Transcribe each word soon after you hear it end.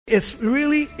it's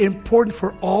really important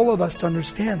for all of us to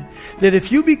understand that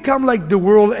if you become like the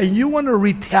world and you want to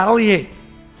retaliate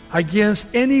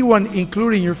against anyone,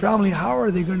 including your family, how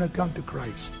are they going to come to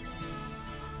Christ?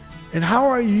 And how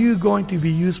are you going to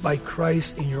be used by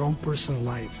Christ in your own personal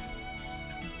life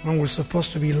when we're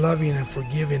supposed to be loving and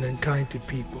forgiving and kind to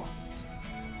people?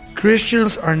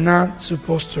 Christians are not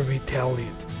supposed to retaliate.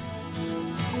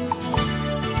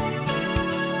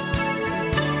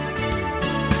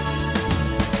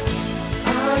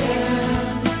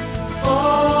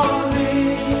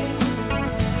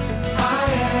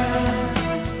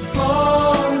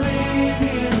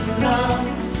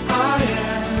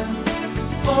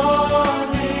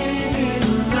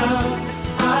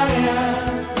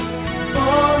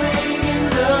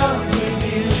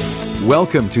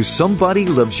 Welcome to Somebody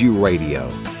Loves You Radio,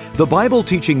 the Bible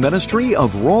teaching ministry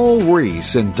of Raul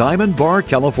Ries in Diamond Bar,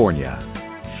 California.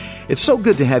 It's so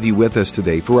good to have you with us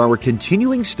today for our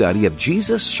continuing study of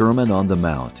Jesus' Sermon on the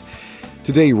Mount.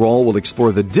 Today, Raul will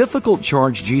explore the difficult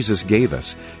charge Jesus gave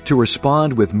us to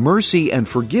respond with mercy and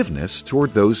forgiveness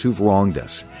toward those who've wronged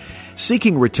us.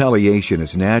 Seeking retaliation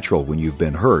is natural when you've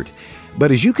been hurt,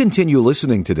 but as you continue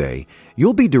listening today,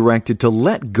 you'll be directed to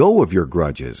let go of your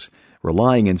grudges,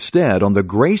 relying instead on the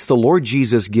grace the Lord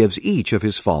Jesus gives each of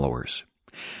His followers.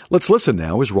 Let's listen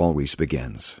now as Raul Ries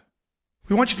begins.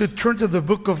 We want you to turn to the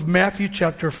book of Matthew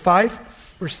chapter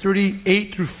 5, verse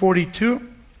 38 through 42.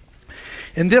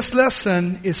 And this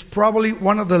lesson is probably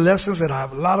one of the lessons that I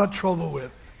have a lot of trouble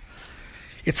with.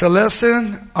 It's a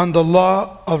lesson on the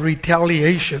law of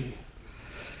retaliation.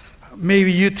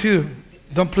 Maybe you too.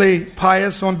 Don't play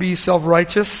pious, don't be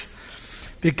self-righteous.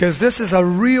 Because this is a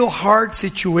real hard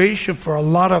situation for a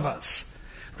lot of us.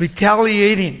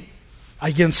 Retaliating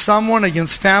against someone,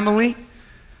 against family,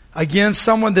 against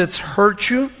someone that's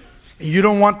hurt you, and you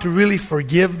don't want to really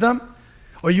forgive them.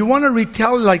 Or you want to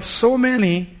retaliate like so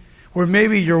many, where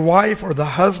maybe your wife or the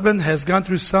husband has gone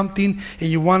through something, and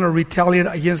you want to retaliate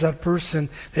against that person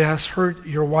that has hurt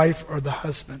your wife or the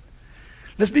husband.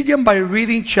 Let's begin by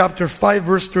reading chapter 5,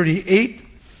 verse 38.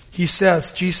 He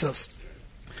says,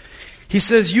 He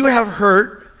says, "You have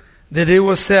heard that it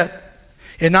was said,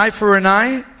 an eye for an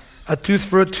eye, a tooth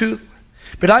for a tooth.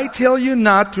 But I tell you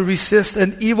not to resist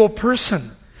an evil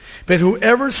person. But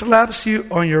whoever slaps you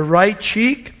on your right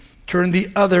cheek, turn the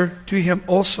other to him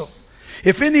also.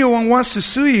 If anyone wants to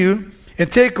sue you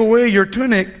and take away your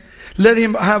tunic, let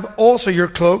him have also your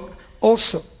cloak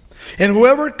also. And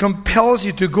whoever compels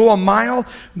you to go a mile,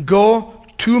 go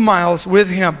 2 miles with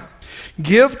him.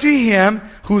 Give to him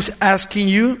who's asking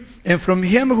you, and from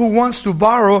him who wants to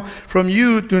borrow from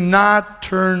you, do not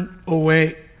turn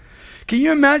away." Can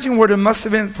you imagine what it must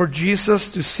have been for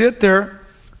Jesus to sit there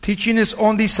teaching His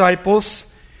own disciples?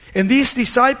 And these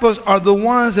disciples are the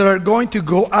ones that are going to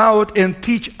go out and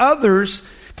teach others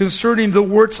concerning the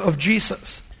words of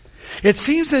Jesus. It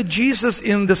seems that Jesus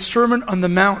in the Sermon on the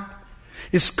Mount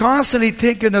is constantly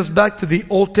taking us back to the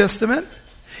Old Testament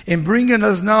and bringing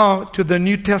us now to the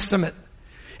New Testament.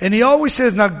 And He always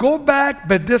says, now go back,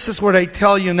 but this is what I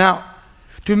tell you now.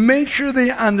 To make sure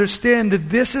they understand that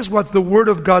this is what the Word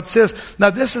of God says. Now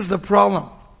this is the problem.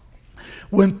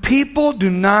 When people do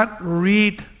not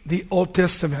read the Old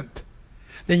Testament,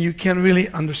 then you can't really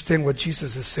understand what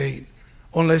Jesus is saying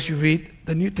unless you read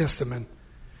the New Testament.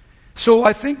 So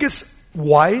I think it's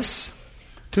wise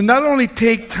to not only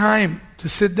take time to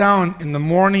sit down in the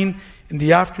morning, in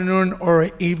the afternoon,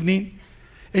 or evening,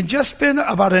 and just spend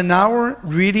about an hour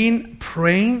reading,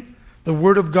 praying the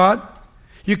Word of God.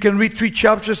 You can read 3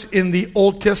 chapters in the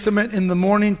Old Testament in the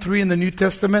morning, 3 in the New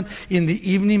Testament in the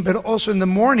evening, but also in the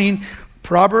morning,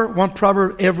 one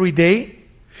proverb every day,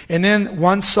 and then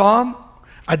 1 psalm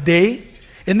a day.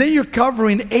 And then you're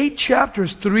covering 8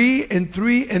 chapters, 3 and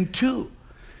 3 and 2.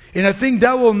 And I think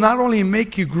that will not only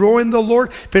make you grow in the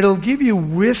Lord, but it'll give you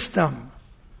wisdom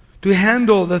to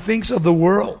handle the things of the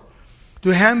world, to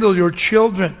handle your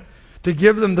children, to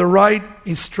give them the right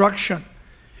instruction.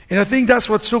 And I think that's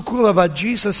what's so cool about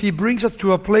Jesus. He brings us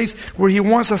to a place where He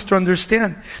wants us to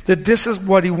understand that this is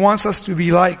what He wants us to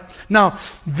be like. Now,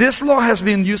 this law has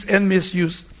been used and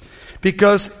misused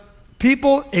because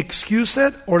people excuse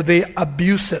it or they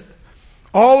abuse it.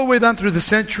 All the way down through the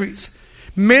centuries.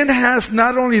 Man has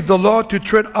not only the law to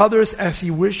treat others as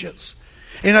he wishes.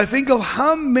 And I think of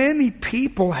how many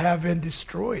people have been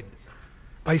destroyed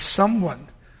by someone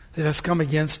that has come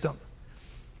against them.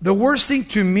 The worst thing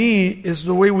to me is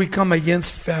the way we come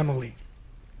against family.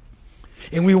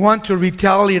 And we want to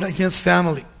retaliate against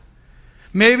family.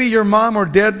 Maybe your mom or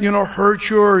dad, hurt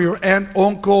you, or your aunt,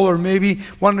 uncle, or maybe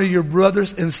one of your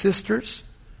brothers and sisters.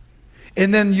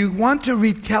 and then you want to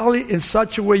retaliate in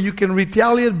such a way you can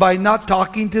retaliate by not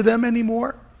talking to them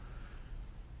anymore.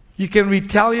 You can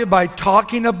retaliate by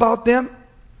talking about them.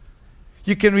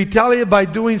 You can retaliate by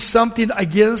doing something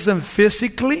against them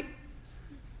physically.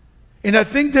 And I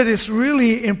think that it's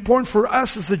really important for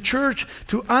us as a church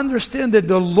to understand that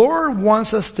the Lord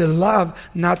wants us to love,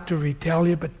 not to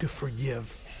retaliate, but to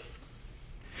forgive.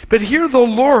 But here the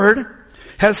Lord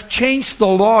has changed the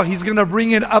law. He's going to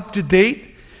bring it up to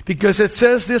date because it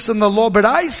says this in the law, but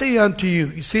I say unto you.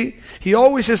 You see, he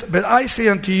always says, but I say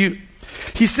unto you.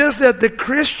 He says that the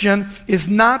Christian is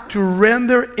not to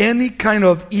render any kind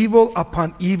of evil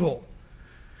upon evil.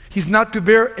 He's not to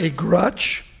bear a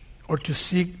grudge or to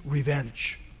seek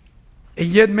revenge. And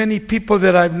yet many people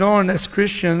that I've known as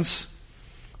Christians,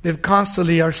 they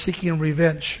constantly are seeking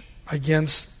revenge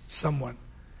against someone.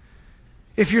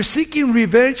 If you're seeking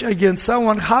revenge against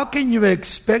someone, how can you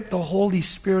expect the Holy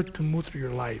Spirit to move through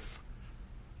your life?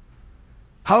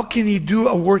 How can He do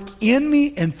a work in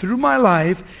me and through my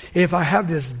life if I have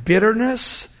this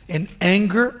bitterness and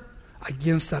anger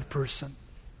against that person?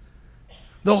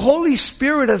 The Holy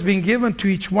Spirit has been given to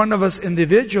each one of us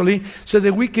individually so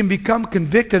that we can become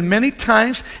convicted. Many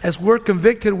times, as we're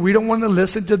convicted, we don't want to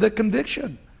listen to the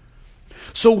conviction.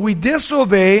 So we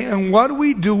disobey, and what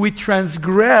we do, we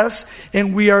transgress,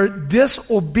 and we are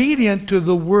disobedient to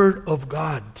the Word of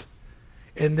God.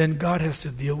 And then God has to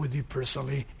deal with you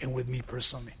personally and with me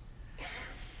personally.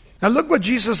 Now look what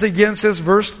Jesus again says,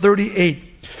 verse 38.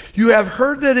 You have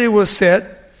heard that it was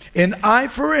said, an eye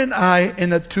for an eye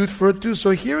and a tooth for a tooth.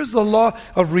 So here's the law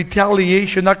of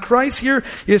retaliation. Now Christ here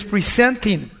is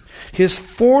presenting His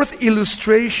fourth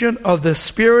illustration of the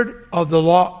spirit of the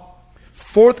law.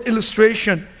 Fourth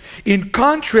illustration, in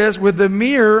contrast with the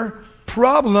mere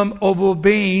problem of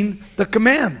obeying the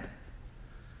command.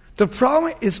 The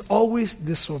problem is always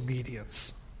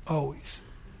disobedience. Always.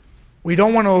 We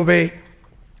don't want to obey.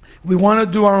 We want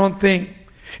to do our own thing.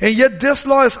 And yet this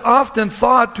law is often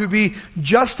thought to be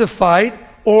justified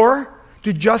or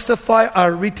to justify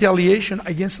our retaliation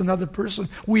against another person.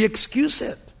 We excuse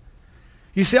it.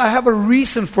 You say, I have a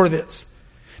reason for this.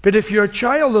 But if you're a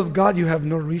child of God, you have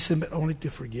no reason but only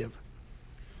to forgive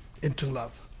and to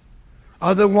love.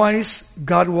 Otherwise,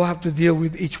 God will have to deal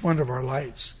with each one of our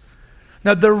lives.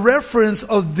 Now, the reference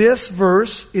of this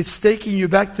verse is taking you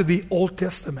back to the Old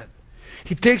Testament.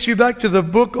 He takes you back to the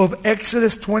book of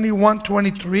Exodus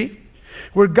 21:23,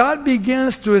 where God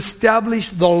begins to establish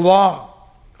the law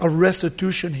of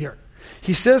restitution here.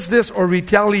 He says this, or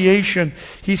retaliation.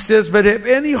 He says, but if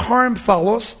any harm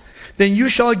follows, then you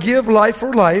shall give life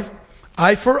for life,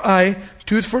 eye for eye,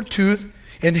 tooth for tooth,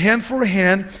 and hand for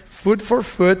hand, foot for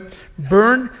foot,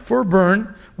 burn for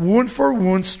burn, wound for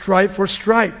wound, stripe for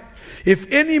stripe. If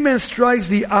any man strikes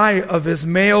the eye of his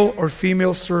male or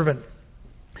female servant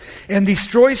and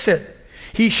destroys it,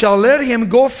 he shall let him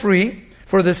go free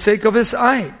for the sake of his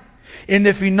eye. And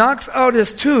if he knocks out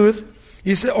his tooth,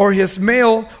 or his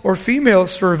male or female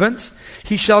servants,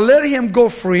 he shall let him go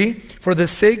free for the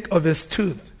sake of his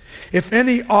tooth. If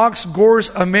any ox gores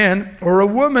a man or a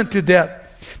woman to death,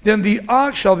 then the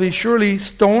ox shall be surely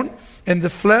stoned, and the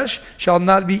flesh shall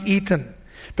not be eaten.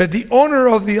 But the owner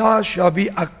of the ox shall be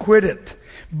acquitted.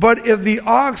 But if the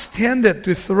ox tended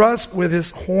to thrust with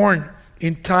his horn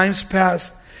in times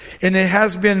past, and it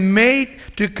has been made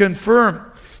to confirm,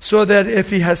 so that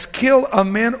if he has killed a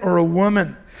man or a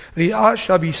woman, the ox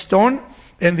shall be stoned,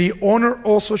 and the owner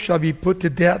also shall be put to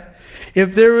death.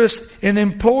 If there is an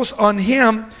impose on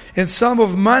him, and sum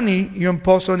of money you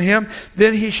impose on him,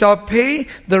 then he shall pay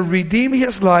the redeem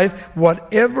his life,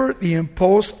 whatever the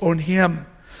impose on him.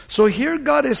 So here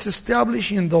God is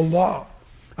establishing the law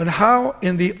on how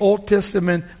in the Old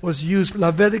Testament was used.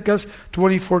 Leviticus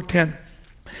 24:10.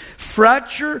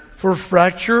 Fracture for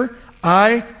fracture,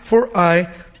 eye for eye,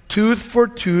 tooth for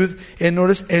tooth. And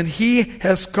notice, and he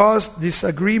has caused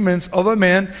disagreements of a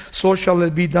man, so shall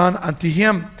it be done unto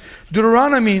him.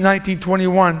 Deuteronomy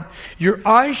 19:21. Your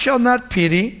eye shall not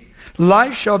pity,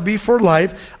 life shall be for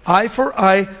life, eye for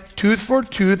eye, tooth for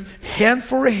tooth, hand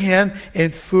for hand,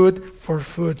 and foot for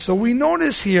foot. So we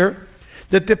notice here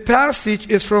that the passage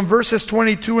is from verses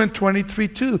 22 and 23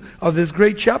 too of this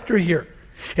great chapter here.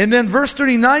 And then verse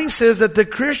 39 says that the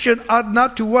Christian ought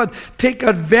not to what? Take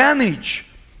advantage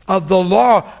of the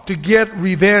law to get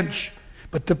revenge.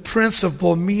 But the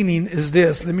principal meaning is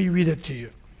this. Let me read it to you.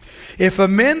 If a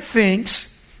man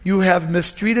thinks you have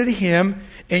mistreated him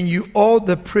and you owe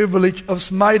the privilege of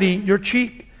smiting your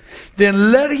cheek,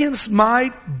 then let him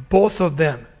smite both of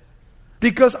them.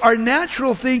 Because our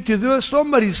natural thing to do is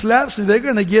somebody slaps you, they're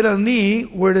going to get a knee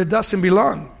where it doesn't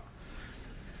belong.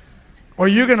 Or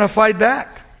you're going to fight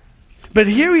back. But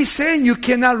here he's saying you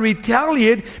cannot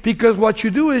retaliate, because what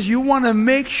you do is you want to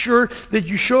make sure that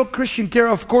you show Christian care.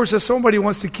 Of course, if somebody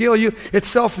wants to kill you, it's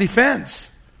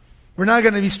self-defense. We're not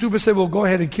going to be stupid and say, well, go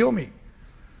ahead and kill me.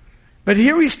 But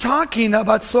here he's talking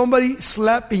about somebody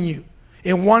slapping you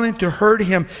and wanting to hurt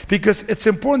him, because it's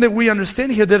important that we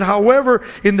understand here that, however,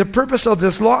 in the purpose of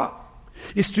this law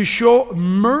is to show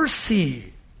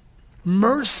mercy.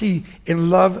 Mercy and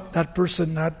love that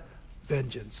person, not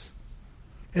vengeance.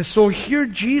 And so here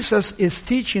Jesus is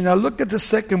teaching. Now look at the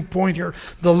second point here.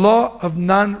 The law of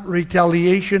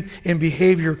non-retaliation in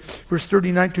behavior. Verse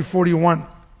 39 to 41.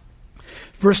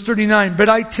 Verse 39. But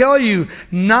I tell you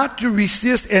not to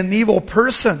resist an evil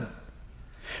person.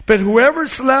 But whoever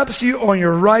slaps you on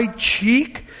your right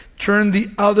cheek, turn the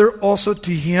other also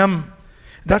to him.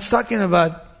 That's talking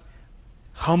about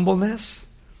humbleness.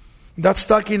 That's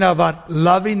talking about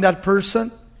loving that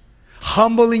person.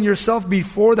 Humbling yourself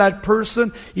before that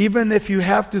person, even if you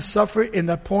have to suffer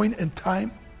in a point in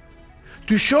time.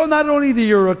 To show not only that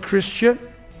you're a Christian,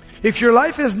 if your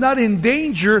life is not in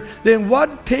danger, then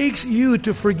what takes you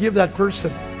to forgive that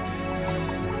person?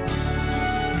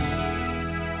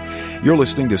 You're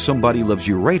listening to Somebody Loves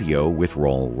You Radio with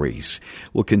Raul Ries.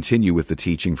 We'll continue with the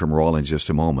teaching from Raul in just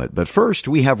a moment. But first,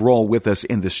 we have Raul with us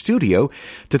in the studio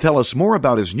to tell us more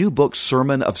about his new book,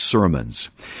 Sermon of Sermons.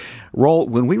 Raul,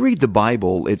 when we read the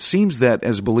Bible, it seems that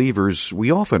as believers, we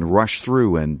often rush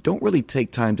through and don't really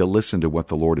take time to listen to what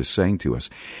the Lord is saying to us.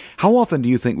 How often do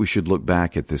you think we should look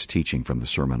back at this teaching from the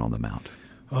Sermon on the Mount?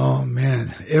 Oh,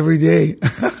 man, every day.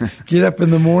 Get up in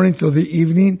the morning till the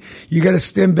evening. You got to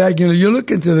stand back. You look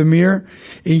into the mirror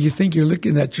and you think you're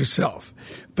looking at yourself.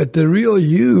 But the real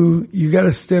you got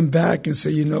to stand back and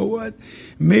say, you know what?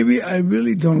 Maybe I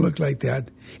really don't look like that.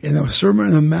 And the Sermon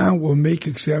on the Mount will make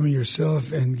you examine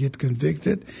yourself and get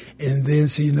convicted, and then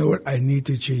say, you know what? I need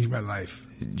to change my life.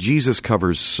 Jesus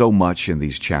covers so much in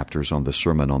these chapters on the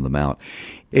Sermon on the Mount.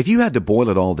 If you had to boil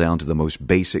it all down to the most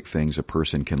basic things a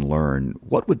person can learn,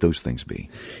 what would those things be?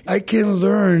 I can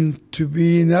learn to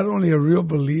be not only a real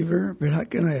believer, but how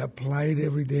can I apply it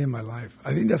every day in my life?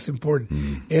 I think that's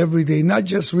important. Every day, not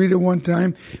just read it one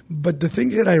time, but the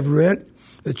things that I've read,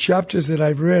 the chapters that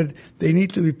I've read, they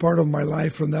need to be part of my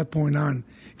life from that point on.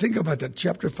 Think about that,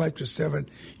 chapter 5 to 7.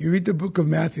 You read the book of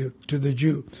Matthew to the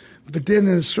Jew. But then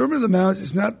in the Sermon on the Mount,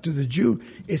 it's not to the Jew,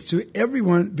 it's to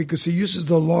everyone, because he uses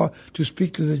the law to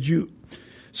speak to the Jew.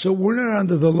 So we're not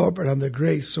under the law, but under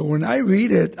grace. So when I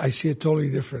read it, I see it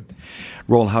totally different.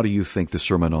 Raul, how do you think the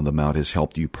Sermon on the Mount has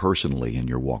helped you personally in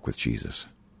your walk with Jesus?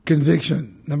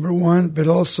 Conviction, number one, but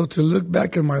also to look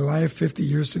back at my life 50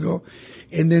 years ago.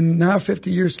 And then now 50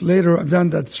 years later, I've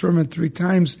done that sermon 3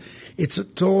 times. It's a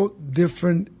total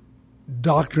different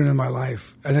doctrine in my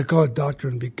life. And I call it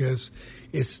doctrine because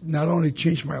it's not only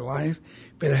changed my life,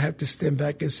 but I have to stand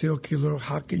back and say, okay, Lord,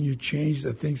 how can you change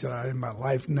the things that are in my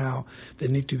life now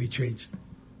that need to be changed?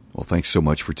 Well, thanks so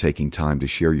much for taking time to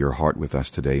share your heart with us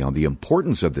today on the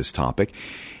importance of this topic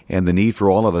and the need for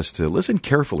all of us to listen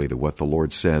carefully to what the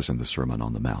Lord says in the Sermon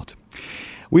on the Mount.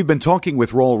 We've been talking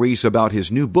with Raul Ries about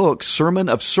his new book, Sermon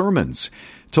of Sermons.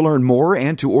 To learn more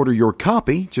and to order your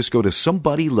copy, just go to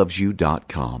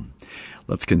somebodylovesyou.com.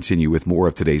 Let's continue with more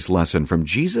of today's lesson from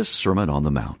Jesus' Sermon on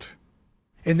the Mount.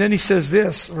 And then he says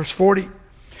this, verse 40.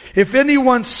 If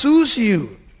anyone sues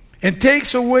you and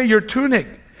takes away your tunic,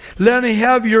 let him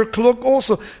have your cloak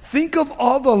also. Think of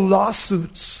all the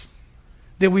lawsuits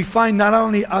that we find not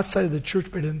only outside of the church,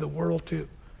 but in the world too.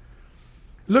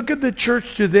 Look at the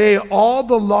church today, all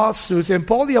the lawsuits. And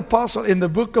Paul the Apostle in the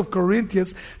book of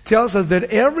Corinthians tells us that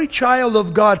every child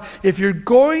of God, if you're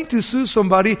going to sue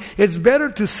somebody, it's better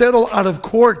to settle out of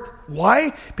court.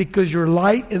 Why? Because you're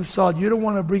light and salt. You don't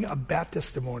want to bring a bad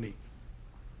testimony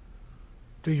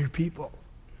to your people.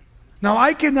 Now,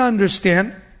 I can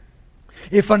understand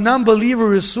if a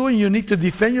non-believer is suing, you need to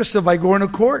defend yourself by going to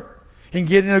court and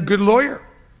getting a good lawyer.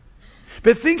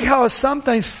 But think how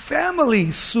sometimes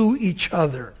families sue each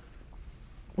other.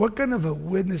 What kind of a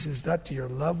witness is that to your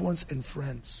loved ones and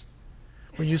friends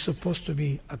when you're supposed to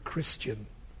be a Christian?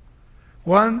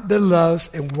 One that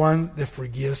loves and one that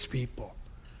forgives people.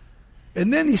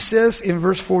 And then he says in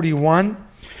verse 41,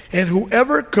 and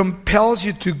whoever compels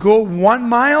you to go 1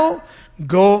 mile,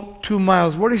 go 2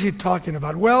 miles. What is he talking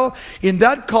about? Well, in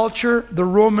that culture, the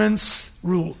Romans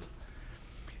ruled.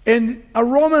 And a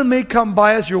Roman may come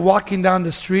by as you're walking down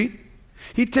the street.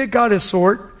 He'd take out his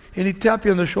sword and he'd tap you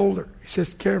on the shoulder. He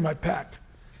says, carry my pack.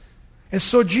 And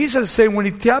so Jesus is saying, when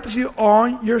he taps you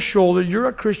on your shoulder, you're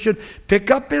a Christian,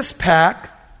 pick up his pack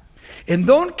and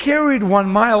don't carry it 1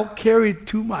 mile, carry it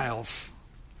 2 miles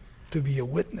to be a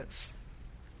witness.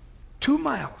 2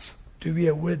 miles to be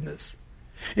a witness.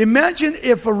 Imagine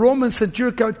if a Roman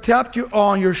centurion tapped you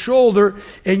on your shoulder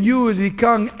and you would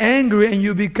become angry and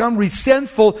you become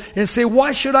resentful and say,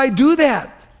 why should I do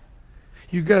that?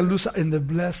 You're going to lose out in the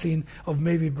blessing of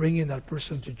maybe bringing that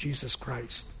person to Jesus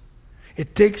Christ.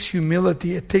 It takes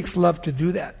humility. It takes love to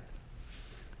do that.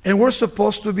 And we're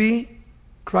supposed to be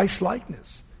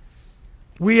Christ-likeness.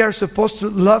 We are supposed to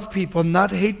love people,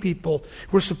 not hate people.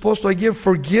 We're supposed to,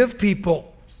 forgive people.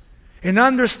 And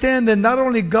understand that not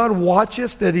only God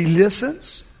watches, but He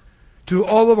listens to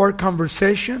all of our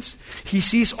conversations. He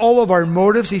sees all of our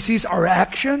motives. He sees our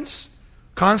actions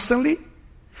constantly.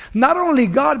 Not only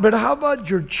God, but how about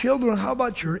your children? How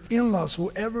about your in-laws?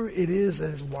 Whoever it is that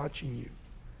is watching you.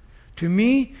 To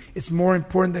me, it's more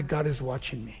important that God is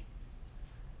watching me.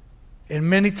 And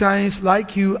many times,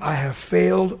 like you, I have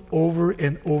failed over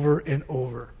and over and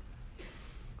over.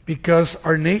 Because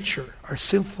our nature, our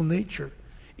sinful nature,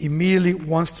 immediately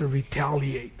wants to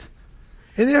retaliate.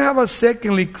 And then how about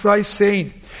secondly, Christ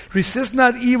saying, resist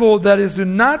not evil, that is, do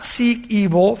not seek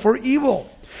evil for evil.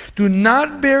 Do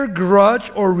not bear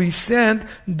grudge or resent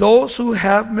those who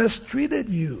have mistreated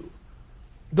you.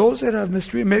 Those that have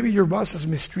mistreated, maybe your boss is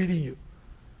mistreating you.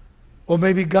 Or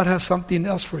maybe God has something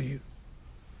else for you.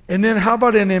 And then how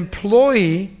about an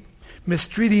employee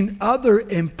mistreating other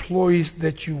employees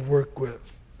that you work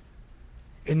with?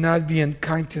 And not being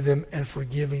kind to them and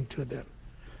forgiving to them.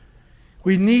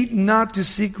 We need not to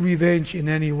seek revenge in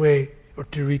any way or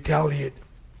to retaliate.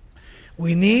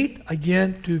 We need,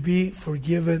 again, to be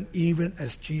forgiven even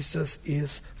as Jesus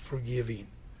is forgiving.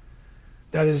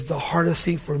 That is the hardest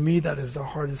thing for me. That is the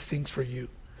hardest thing for you.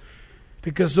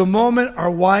 Because the moment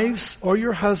our wives or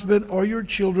your husband or your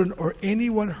children or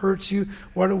anyone hurts you,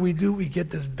 what do? We get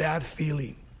this bad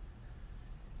feeling.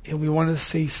 And we want to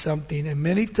say something. And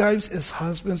many times as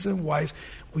husbands and wives,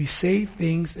 we say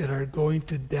things that are going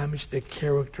to damage the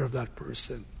character of that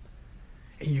person.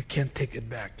 And you can't take it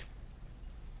back.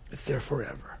 It's there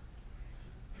forever.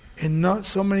 And not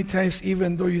so many times,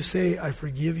 even though you say, I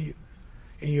forgive you,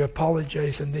 and you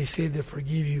apologize, and they say they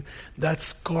forgive you, that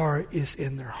scar is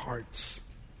in their hearts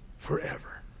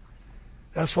forever.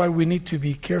 That's why we need to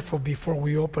be careful before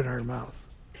we open our mouth.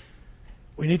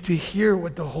 We need to hear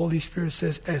what the Holy Spirit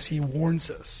says as He warns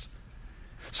us.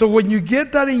 So when you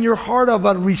get that in your heart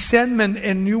about resentment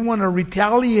and you want to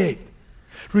retaliate,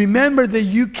 remember that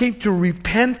you came to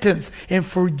repentance and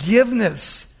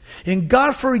forgiveness. And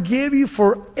God forgave you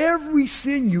for every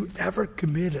sin you ever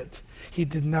committed. He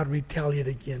did not retaliate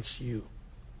against you.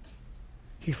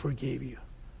 He forgave you.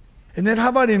 And then how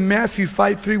about in Matthew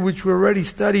 5:3, which we already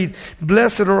studied,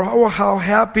 blessed or how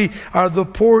happy are the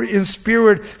poor in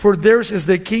spirit, for theirs is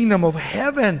the kingdom of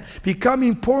heaven.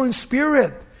 Becoming poor in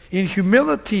spirit, in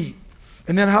humility.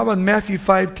 And then how about Matthew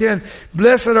 5:10,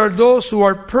 blessed are those who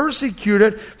are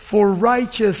persecuted for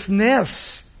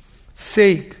righteousness'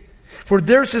 sake, for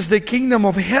theirs is the kingdom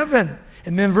of heaven.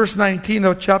 And then verse 19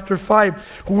 of chapter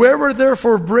 5, whoever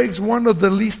therefore breaks one of the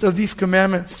least of these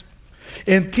commandments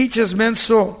and teaches men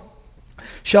so,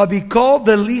 shall be called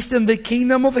the least in the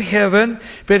kingdom of heaven,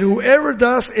 but whoever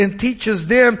does and teaches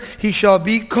them, he shall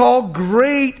be called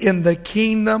great in the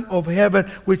kingdom of heaven.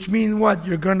 Which means what?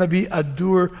 You're going to be a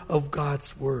doer of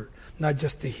God's word, not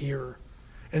just a hearer.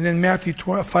 And then Matthew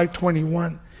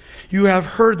 5:21, you have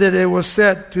heard that it was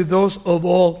said to those of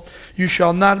old, you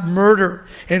shall not murder,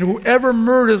 and whoever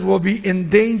murders will be in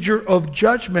danger of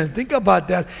judgment. Think about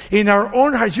that. In our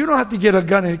own hearts, you don't have to get a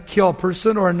gun and kill a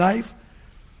person or a knife.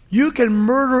 You can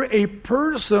murder a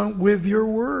person with your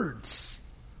words.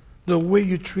 The way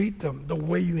you treat them, the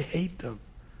way you hate them.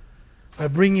 By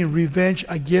bringing revenge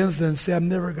against them and say, I'm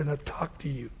never going to talk to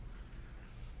you.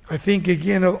 I think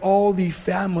again of all the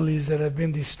families that have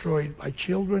been destroyed by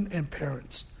children and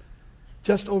parents.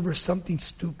 Just over something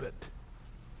stupid.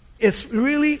 It's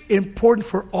really important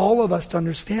for all of us to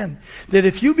understand that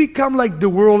if you become like the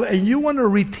world and you want to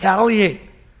retaliate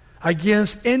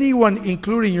against anyone,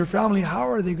 including your family, how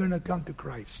are they going to come to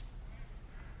Christ?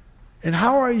 And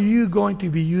how are you going to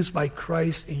be used by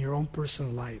Christ in your own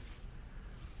personal life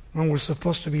when we're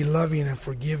supposed to be loving and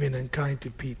forgiving and kind to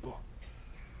people?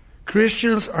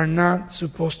 Christians are not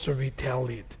supposed to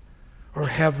retaliate or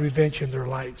have revenge in their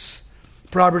lives.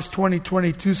 Proverbs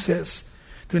 20:22 says,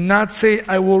 do not say,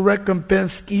 I will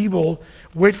recompense evil.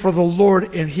 Wait for the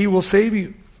Lord and He will save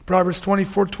you. Proverbs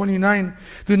 24:29.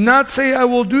 Do not say, I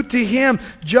will do to him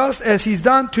just as he's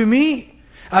done to me.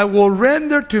 I will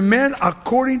render to men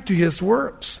according to his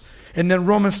works. And then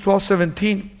Romans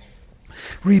 12:17.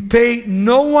 Repay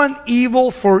no one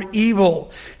evil for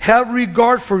evil. Have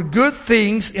regard for good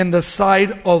things in the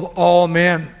sight of all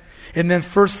men. And then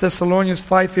 1 Thessalonians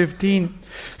 5:15.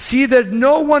 See that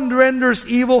no one renders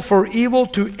evil for evil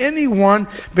to anyone,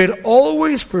 but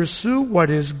always pursue what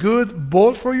is good,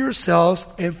 both for yourselves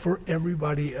and for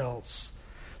everybody else.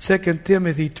 2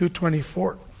 Timothy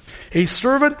 2:24. A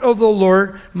servant of the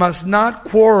Lord must not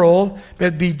quarrel,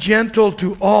 but be gentle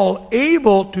to all,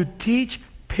 able to teach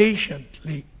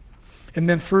patiently. And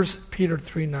then 1 Peter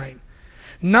 3:9.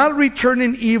 Not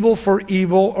returning evil for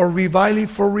evil or reviling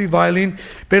for reviling,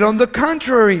 but on the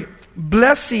contrary,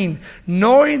 blessing,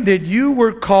 knowing that you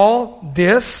were called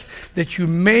this, that you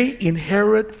may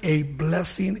inherit a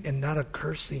blessing and not a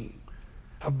cursing.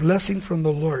 A blessing from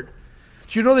the Lord.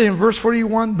 Do you know that in verse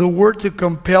 41, the word to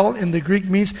compel in the Greek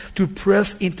means to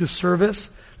press into service?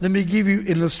 Let me give you an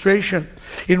illustration.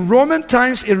 In Roman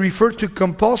times, it referred to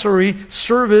compulsory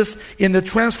service in the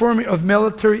transforming of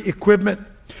military equipment.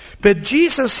 But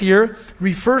Jesus here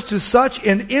refers to such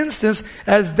an instance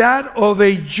as that of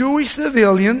a Jewish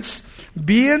civilian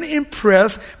being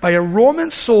impressed by a Roman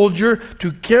soldier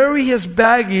to carry his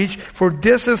baggage for a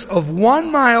distance of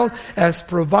 1 mile as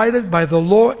provided by the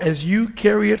law as you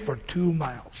carry it for 2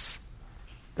 miles.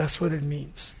 That's what it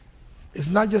means. It's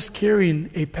not just carrying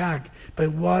a pack,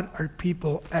 but what are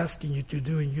people asking you to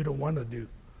do and you don't want to do?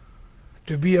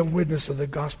 To be a witness of the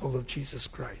gospel of Jesus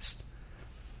Christ.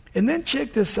 And then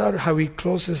check this out, how he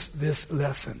closes this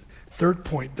lesson. Third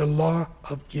point, the law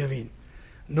of giving.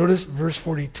 Notice verse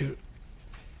 42.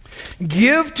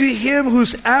 Give to him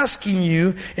who's asking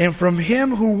you, and from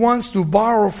him who wants to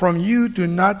borrow from you, do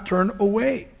not turn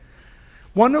away.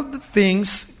 One of the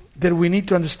things that we need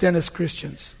to understand as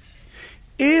Christians,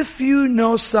 if you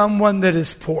know someone that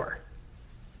is poor,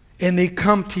 and they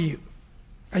come to you,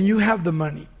 and you have the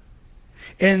money,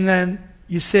 and then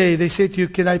they say to you,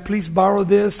 can I please borrow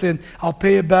this and I'll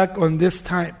pay it back on this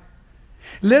time.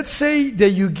 Let's say that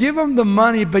you give them the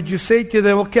money, but you say to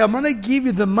them, okay, I'm going to give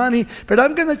you the money, but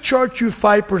I'm going to charge you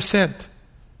 5%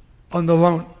 on the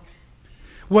loan.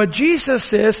 What Jesus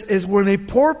says is when a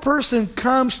poor person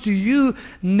comes to you,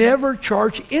 never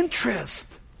charge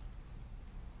interest.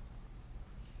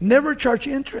 Never charge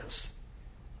interest.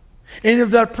 And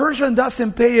if that person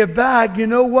doesn't pay it back, you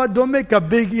know what? Don't make a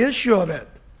big issue of it.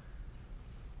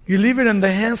 You leave it in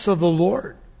the hands of the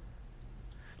Lord.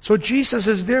 So Jesus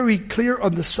is very clear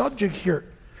on the subject here.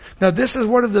 Now this is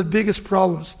one of the biggest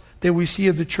problems that we see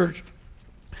in the church.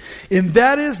 And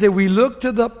that is that we look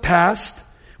to the past,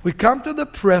 we come to the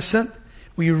present,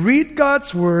 we read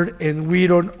God's word, and we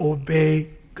don't obey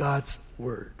God's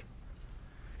word.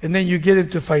 And then you get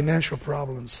into financial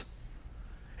problems.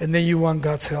 And then you want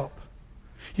God's help.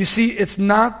 You see, it's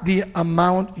not the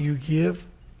amount you give,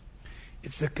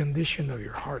 it's the condition of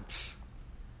your hearts.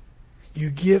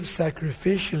 You give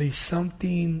sacrificially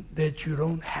something that you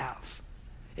don't have,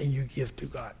 and you give to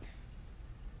God.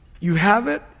 You have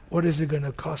it, what is it going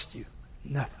to cost you?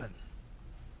 Nothing.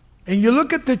 And you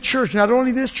look at the church, not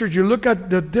only this church, you look at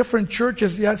the different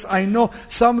churches. Yes, I know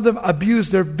some of them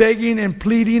abuse. They're begging and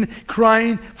pleading,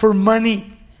 crying for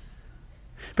money.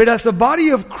 But as the body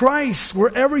of Christ,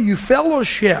 wherever you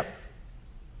fellowship,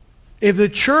 if the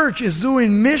church is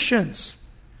doing missions,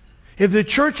 if the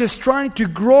church is trying to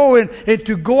grow and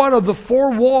to go out of the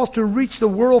four walls to reach the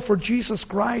world for Jesus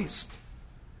Christ.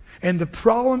 And the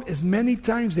problem is many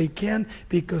times they can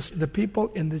because the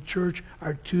people in the church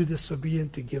are too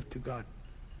disobedient to give to God.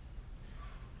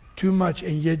 Too much,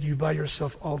 and yet you buy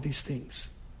yourself all these things.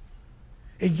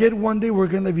 And yet one day we're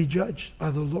going to be judged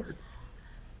by the Lord.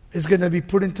 It's going to be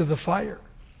put into the fire.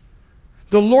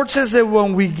 The Lord says that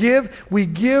when we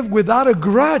give without a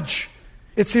grudge.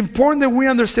 It's important that we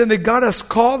understand that God has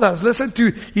called us. Listen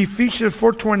to Ephesians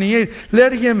 4:28.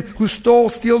 Let him who stole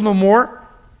steal no more,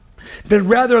 but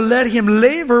rather let him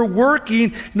labor,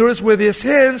 working, notice, with his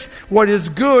hands what is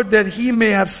good, that he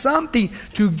may have something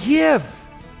to give.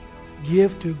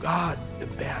 Give to God the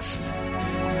best.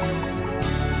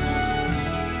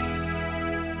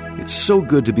 It's so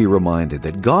good to be reminded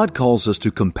that God calls us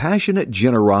to compassionate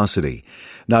generosity,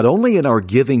 not only in our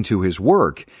giving to His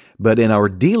work, but in our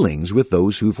dealings with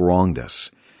those who've wronged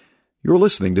us. You're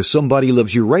listening to Somebody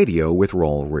Loves You Radio with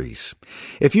Raul Ries.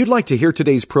 If you'd like to hear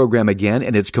today's program again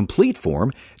in its complete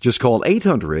form, just call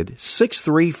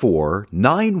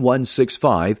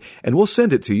 800-634-9165 and we'll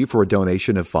send it to you for a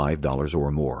donation of $5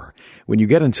 or more. When you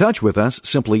get in touch with us,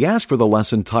 simply ask for the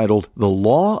lesson titled The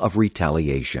Law of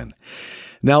Retaliation.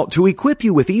 Now, to equip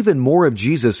you with even more of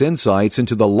Jesus' insights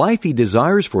into the life He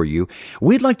desires for you,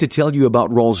 we'd like to tell you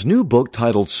about Raul's new book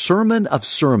titled Sermon of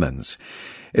Sermons.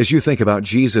 As you think about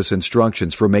Jesus'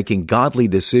 instructions for making godly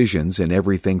decisions in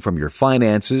everything from your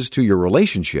finances to your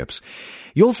relationships,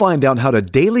 you'll find out how to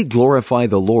daily glorify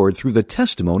the Lord through the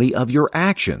testimony of your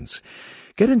actions.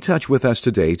 Get in touch with us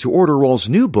today to order Raul's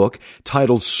new book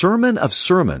titled Sermon of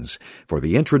Sermons for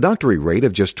the introductory rate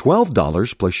of just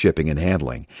 $12 plus shipping and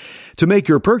handling. To make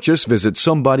your purchase, visit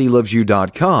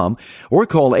somebodylovesyou.com or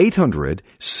call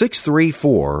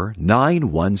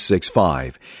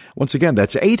 800-634-9165. Once again,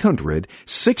 that's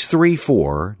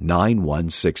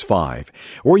 800-634-9165.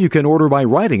 Or you can order by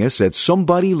writing us at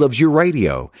Somebody Loves You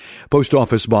Radio, Post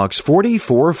Office Box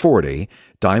 4440,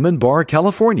 Diamond Bar,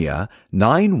 California,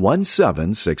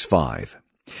 91765.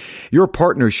 Your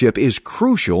partnership is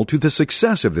crucial to the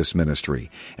success of this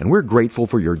ministry, and we're grateful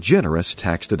for your generous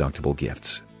tax-deductible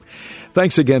gifts.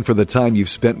 Thanks again for the time you've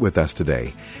spent with us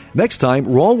today. Next time,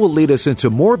 Raul will lead us into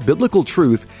more biblical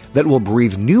truth that will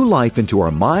breathe new life into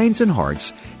our minds and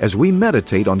hearts as we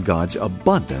meditate on God's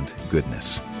abundant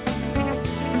goodness.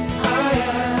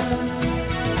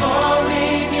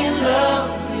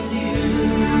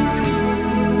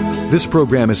 This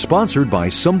program is sponsored by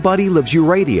Somebody Loves You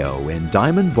Radio in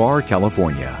Diamond Bar,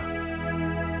 California.